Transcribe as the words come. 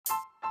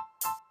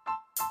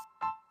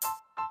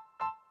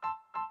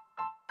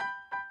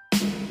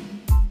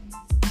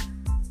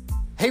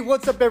Hey,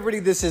 what's up, everybody?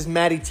 This is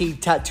Matty T,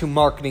 Tattoo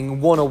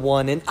Marketing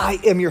 101, and I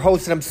am your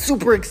host, and I'm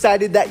super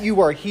excited that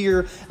you are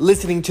here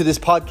listening to this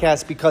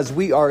podcast because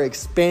we are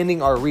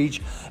expanding our reach,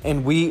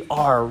 and we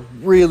are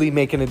really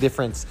making a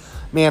difference.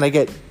 Man, I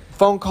get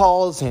phone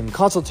calls and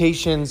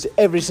consultations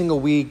every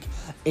single week,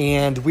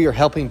 and we are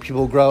helping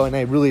people grow, and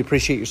I really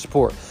appreciate your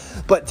support.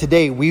 But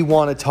today, we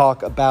want to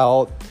talk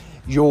about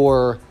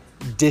your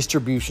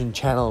distribution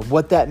channel,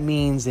 what that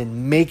means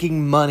in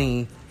making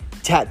money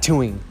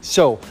tattooing.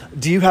 So,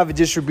 do you have a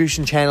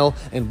distribution channel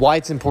and why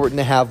it's important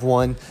to have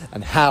one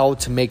and how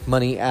to make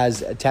money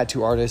as a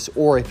tattoo artist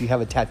or if you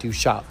have a tattoo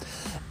shop?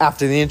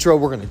 After the intro,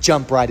 we're going to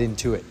jump right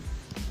into it.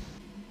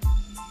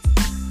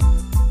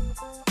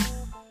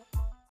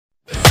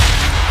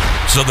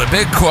 So the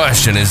big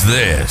question is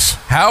this: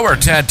 how are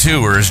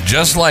tattooers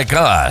just like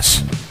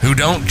us, who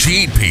don't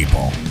cheat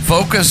people,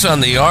 focus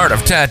on the art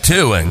of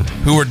tattooing,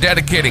 who are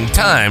dedicating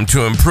time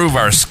to improve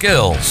our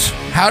skills?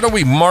 How do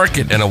we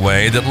market in a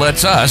way that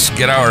lets us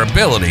get our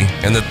ability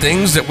and the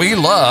things that we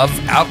love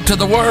out to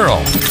the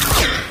world,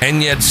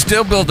 and yet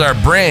still build our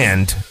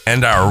brand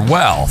and our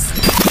wealth?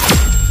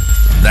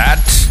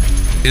 That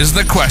is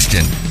the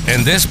question,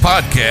 and this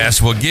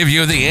podcast will give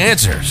you the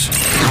answers.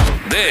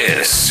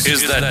 This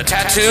is the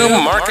Tattoo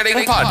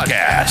Marketing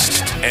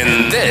Podcast,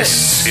 and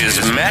this is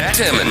Matt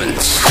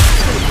Timmons.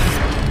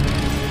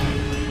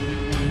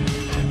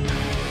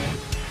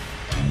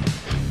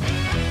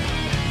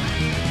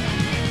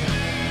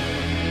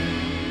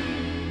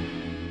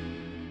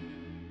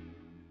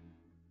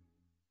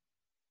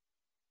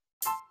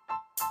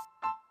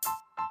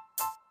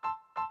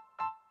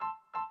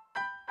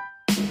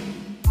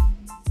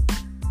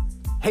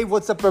 Hey,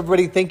 what's up,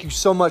 everybody? Thank you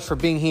so much for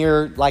being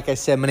here. Like I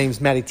said, my name is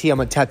Matty T. I'm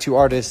a tattoo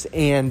artist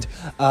and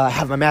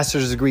have my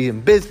master's degree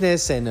in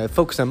business and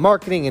focus on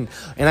marketing. And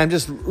I'm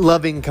just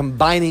loving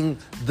combining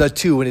the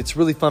two. And it's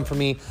really fun for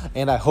me.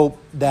 And I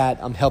hope that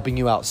I'm helping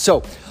you out.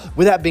 So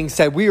with that being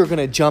said, we are going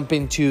to jump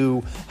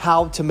into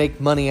how to make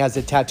money as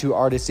a tattoo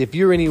artist. If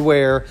you're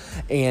anywhere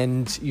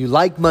and you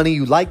like money,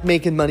 you like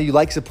making money, you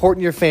like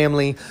supporting your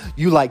family,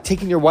 you like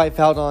taking your wife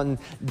out on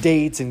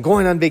dates and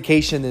going on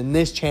vacation, then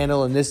this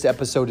channel and this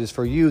episode is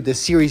for you. This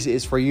series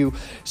is for you.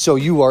 So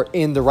you are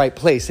in the right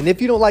place. And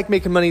if you don't like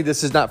making money,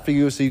 this is not for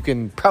you. So you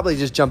can probably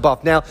just jump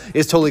off now.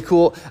 It's totally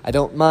cool. I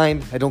don't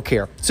mind. I don't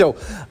care. So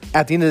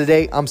at the end of the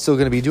day, I'm still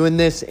going to be doing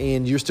this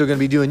and you're still going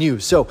to be doing you.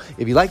 So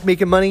if you like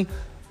making money,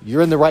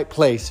 you're in the right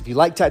place. If you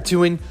like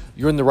tattooing,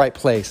 you're in the right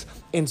place.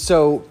 And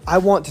so I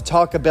want to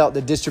talk about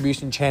the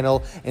distribution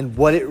channel and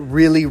what it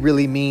really,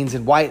 really means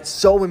and why it's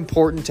so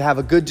important to have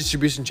a good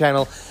distribution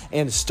channel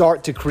and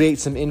start to create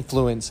some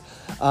influence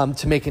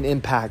to make an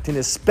impact. And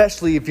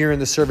especially if you're in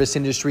the service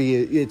industry,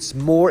 it's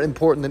more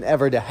important than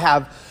ever to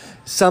have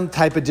some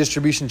type of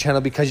distribution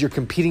channel because you're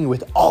competing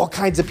with all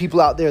kinds of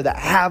people out there that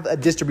have a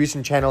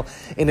distribution channel.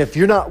 And if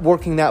you're not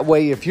working that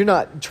way, if you're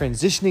not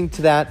transitioning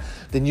to that,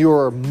 then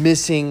you're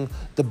missing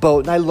the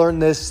boat. And I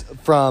learned this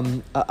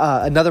from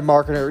another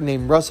marketer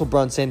named Russell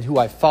Brunson, who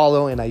I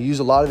follow, and I use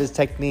a lot of his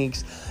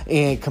techniques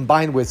and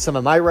combined with some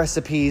of my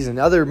recipes and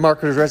other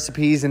marketers'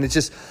 recipes, and it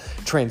just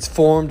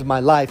transformed my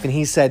life. And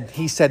he said,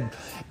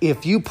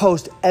 if you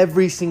post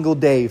every single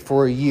day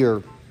for a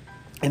year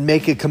and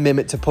make a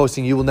commitment to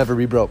posting, you will never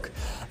be broke.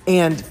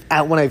 And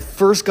when I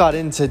first got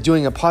into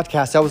doing a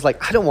podcast, I was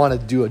like, I don't want to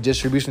do a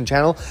distribution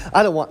channel.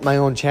 I don't want my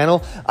own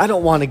channel. I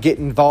don't want to get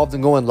involved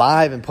in going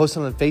live and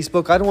posting on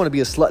Facebook. I don't want to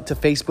be a slut to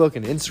Facebook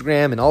and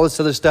Instagram and all this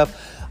other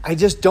stuff. I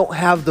just don't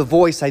have the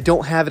voice. I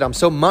don't have it. I'm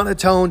so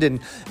monotoned and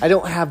I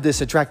don't have this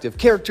attractive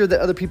character that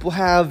other people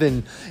have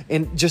and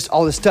just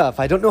all this stuff.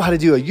 I don't know how to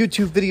do a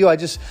YouTube video. I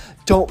just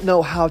don't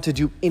know how to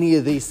do any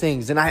of these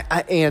things. And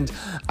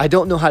I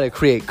don't know how to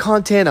create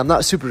content. I'm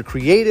not super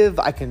creative.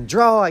 I can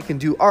draw, I can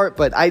do art,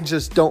 but I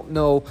just don't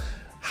know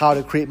how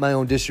to create my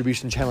own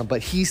distribution channel.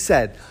 But he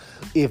said,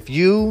 if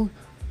you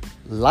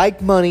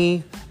like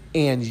money,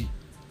 and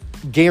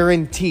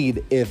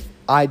guaranteed if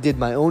I did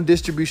my own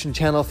distribution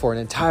channel for an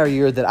entire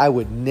year that I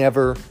would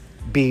never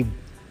be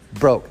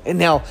broke. And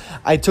now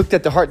I took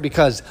that to heart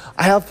because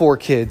I have 4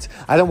 kids.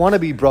 I don't want to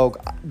be broke.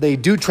 They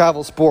do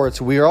travel sports.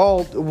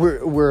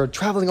 We're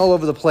traveling all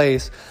over the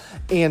place.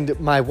 And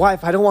my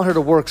wife, I don't want her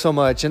to work so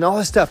much and all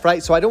this stuff,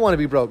 right? So I don't want to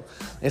be broke.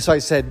 And so I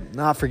said,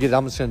 forget it.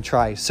 I'm just going to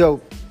try.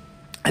 So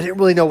I didn't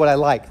really know what I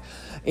liked.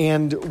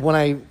 And when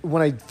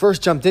I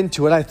first jumped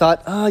into it, I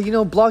thought,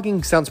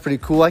 blogging sounds pretty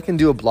cool. I can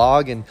do a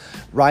blog and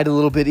write a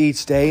little bit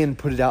each day and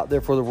put it out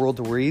there for the world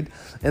to read.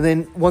 And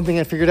then one thing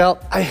I figured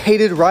out, I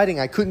hated writing.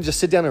 I couldn't just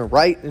sit down and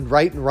write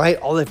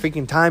all the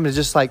freaking time. It's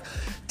just like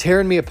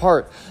tearing me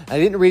apart. I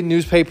didn't read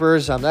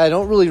newspapers. I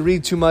don't really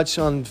read too much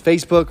on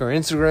Facebook or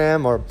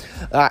Instagram, or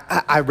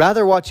I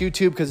rather watch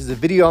YouTube because it's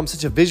a video. I'm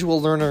such a visual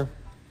learner.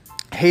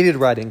 Hated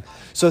writing.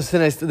 So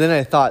then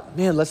I thought,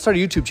 man, let's start a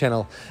YouTube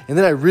channel. And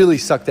then I really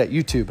sucked at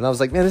YouTube. And I was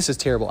like, man, this is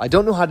terrible. I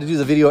don't know how to do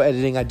the video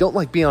editing. I don't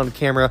like being on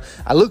camera.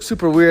 I look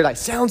super weird. I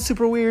sound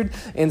super weird.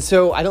 And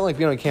so I don't like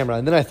being on camera.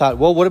 And then I thought,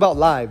 well, what about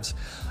lives?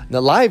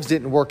 The lives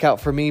didn't work out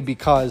for me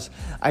because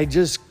I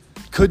just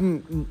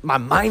my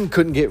mind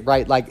couldn't get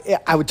right. Like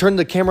I would turn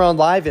the camera on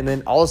live and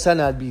then all of a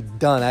sudden I'd be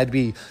done. I'd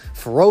be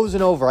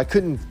frozen over. I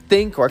couldn't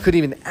think or I couldn't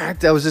even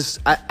act.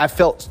 I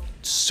felt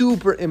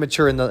super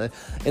immature in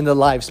the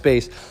live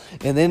space.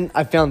 And then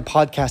I found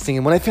podcasting.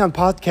 And when I found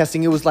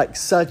podcasting, it was like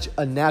such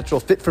a natural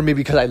fit for me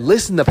because I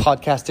listen to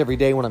podcasts every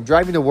day when I'm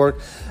driving to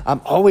work. I'm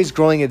always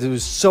growing it. It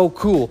was so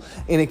cool.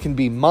 And it can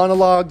be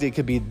monologued. It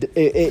could be,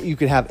 you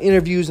can have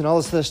interviews and all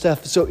this other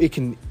stuff. So it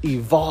can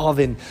evolve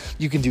and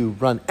you can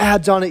run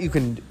ads on it. You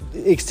can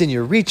extend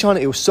your reach on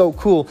it. It was so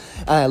cool.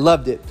 And I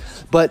loved it.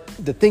 But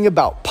the thing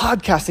about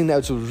podcasting that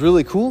was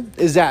really cool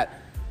is that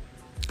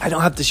I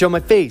don't have to show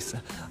my face.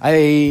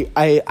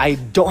 I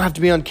don't have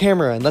to be on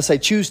camera unless I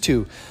choose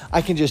to.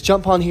 I can just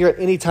jump on here at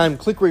any time,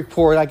 click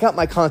record. I got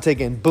my content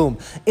and boom.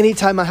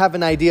 Anytime I have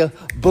an idea,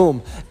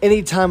 boom.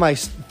 Anytime I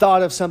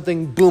thought of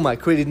something, boom, I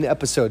created an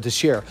episode to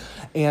share.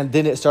 And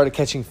then it started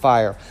catching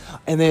fire.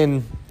 And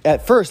then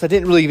at first, I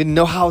didn't really even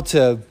know how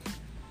to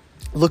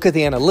look at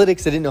the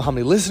analytics. I didn't know how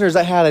many listeners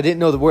I had. I didn't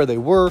know where they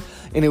were.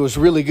 And it was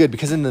really good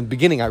because in the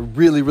beginning, I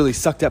really, really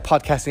sucked at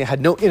podcasting. I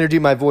had no energy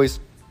in my voice.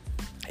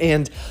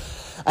 And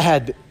I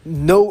had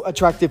no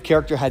attractive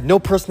character, had no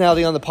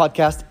personality on the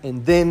podcast,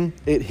 and then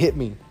it hit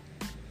me.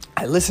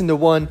 I listened to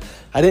one,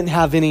 I didn't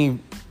have any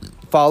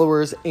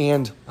followers,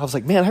 and I was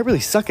like, man, I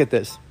really suck at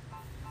this.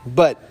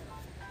 But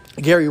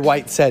Gary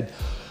White said,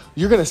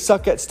 you're going to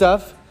suck at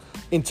stuff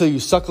until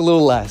you suck a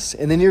little less,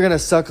 and then you're going to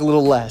suck a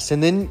little less,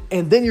 and then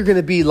you're going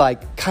to be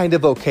like kind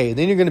of okay, and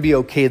then you're going to be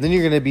okay, and then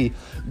you're going to be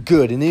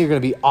good, and then you're going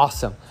to be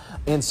awesome.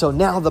 And so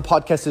now the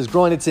podcast is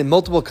growing. It's in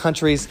multiple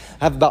countries.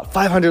 I have about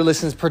 500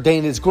 listens per day,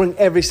 and it's growing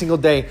every single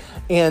day.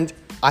 And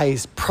I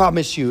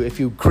promise you, if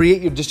you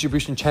create your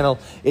distribution channel,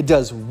 it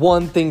does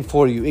one thing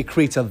for you. It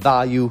creates a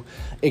value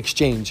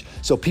exchange.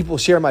 So people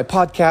share my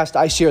podcast.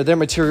 I share their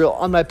material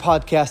on my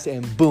podcast,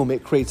 and boom,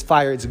 it creates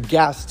fire. It's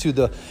gas to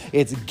the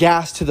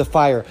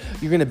fire.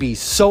 You're going to be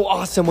so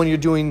awesome when you're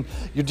doing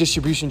your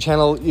distribution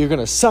channel. You're going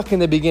to suck in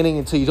the beginning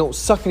until you don't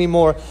suck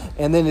anymore,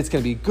 and then it's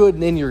going to be good,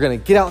 and then you're going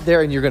to get out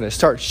there and you're going to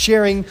start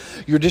sharing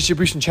your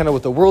distribution channel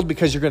with the world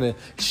because you're going to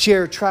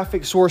share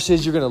traffic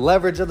sources. You're going to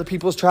leverage other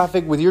people's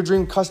traffic with your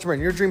dream customer,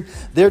 and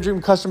their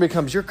dream customer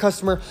becomes your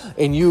customer,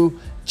 and you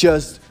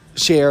just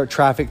share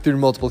traffic through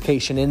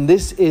multiplication. And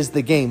this is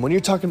the game. When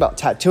you're talking about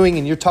tattooing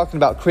and you're talking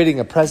about creating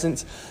a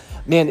presence,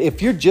 man,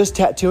 if you're just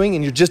tattooing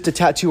and you're just a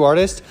tattoo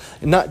artist,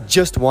 and not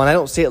just one, I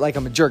don't say it like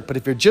I'm a jerk, but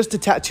if you're just a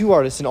tattoo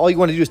artist and all you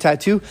want to do is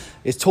tattoo,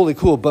 it's totally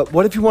cool. But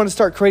what if you want to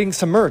start creating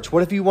some merch?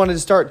 What if you wanted to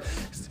start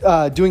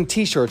doing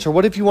t-shirts? Or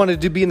what if you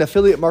wanted to be an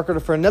affiliate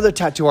marketer for another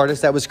tattoo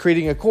artist that was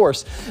creating a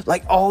course?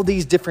 Like all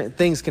these different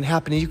things can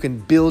happen, and you can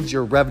build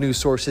your revenue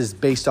sources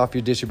based off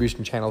your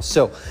distribution channels.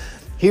 So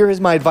here is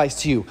my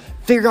advice to you.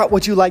 Figure out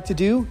what you like to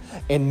do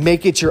and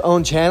make it your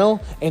own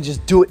channel, and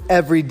just do it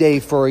every day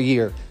for a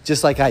year,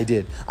 just like I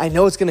did. I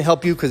know it's going to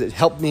help you because it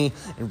helped me.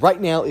 And right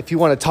now, if you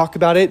want to talk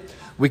about it,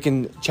 we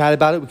can chat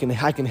about it.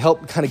 I can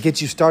help kind of get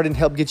you started and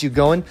help get you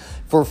going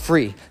for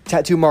free.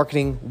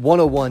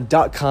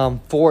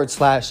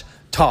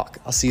 TattooMarketing101.com/talk.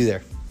 I'll see you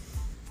there.